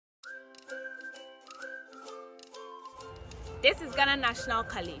This is Ghana National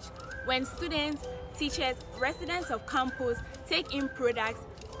College. When students, teachers, residents of campus take in products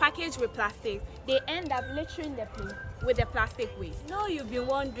packaged with plastics, they end up littering the place with the plastic waste. Now you've been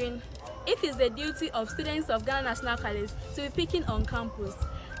wondering if it's the duty of students of Ghana National College to be picking on campus.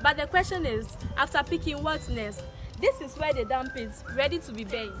 But the question is, after picking, what's next? This is where the dump is ready to be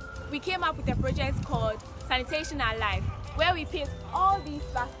burned. We came up with a project called Sanitation Alive, where we pick all these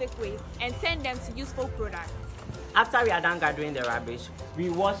plastic waste and turn them to useful products. After we are done gathering the rubbish, we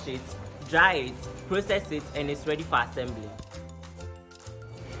wash it, dry it, process it, and it's ready for assembly.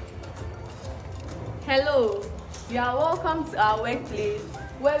 Hello, you are welcome to our workplace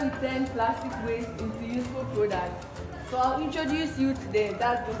where we turn plastic waste into useful products. So I'll introduce you to the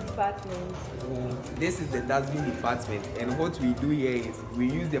dustbin department. This is the dustbin department, and what we do here is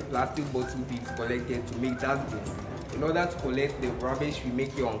we use the plastic bottle beads collected to make dustbins in order to collect the rubbish we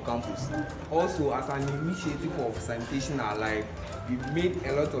make here on campus. Also, as an initiative of Sanitation Alive, we've made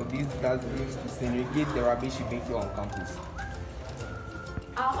a lot of these dustbins to segregate the rubbish we make here on campus.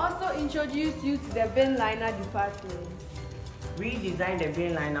 I'll also introduce you to the bin liner department. We designed the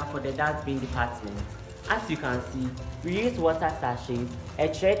bin liner for the dustbin department. As you can see, we use water sachets, a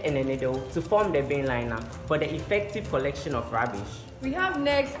thread and a needle to form the bin liner for the effective collection of rubbish. We have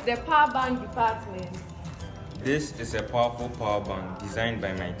next the power bank department. This is a powerful power bank designed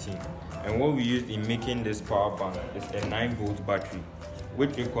by my team, and what we used in making this power bank is a 9-volt battery,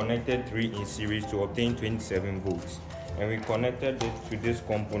 which we connected 3 in series to obtain 27 volts, and we connected it to this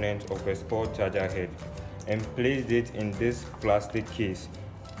component of a sport charger head and placed it in this plastic case,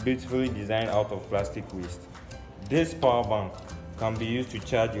 beautifully designed out of plastic waste. This power bank can be used to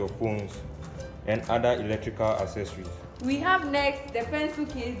charge your phones and other electrical accessories. We have next the pencil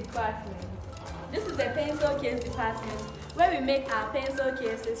case department. This is the pencil case department where we make our pencil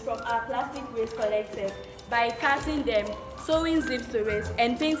cases from our plastic waste collected by cutting them, sewing zips to it,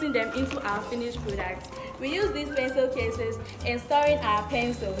 and painting them into our finished products. We use these pencil cases in storing our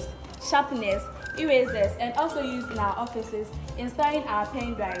pencils, sharpeners, erasers, and also used in our offices in storing our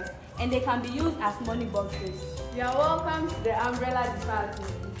pen drives, and they can be used as money boxes. You are welcome to the umbrella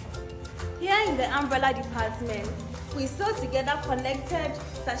department. Here in the umbrella department, we sew together collected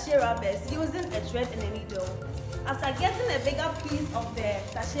sachet rubbers using a thread and a needle. After getting a bigger piece of the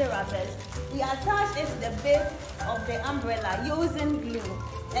sachet rubbers, we attach it to the base of the umbrella using glue,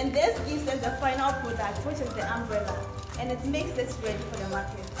 and this gives us the final product, which is the umbrella, and it makes it ready for the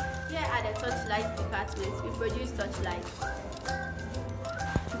market. Here at the Torchlight department, we produce torchlights.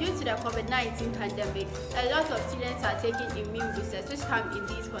 Due to the COVID-19 pandemic, a lot of students are taking immune boosters which come in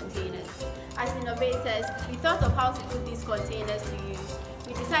these containers. As innovators, we thought of how to put these containers to use.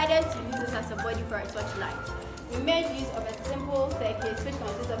 We decided to use this as a body for a torchlight. We made use of a simple circuit which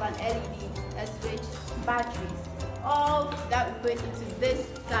consists of an LED, a switch, batteries, all that we put into this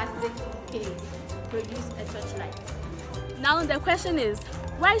plastic case to produce a torchlight. Now the question is,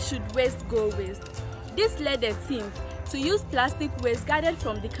 why should waste go waste? This led the team to use plastic waste gathered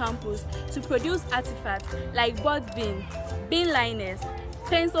from the campus to produce artifacts like board bin liners,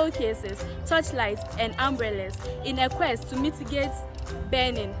 pencil cases, torchlights, and umbrellas in a quest to mitigate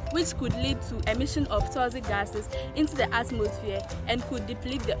burning, which could lead to emission of toxic gases into the atmosphere and could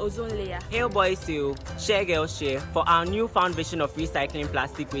deplete the ozone layer. Hail boys, hail, share girls share for our newfound vision of recycling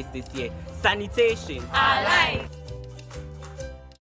plastic waste this year. Sanitation Alive!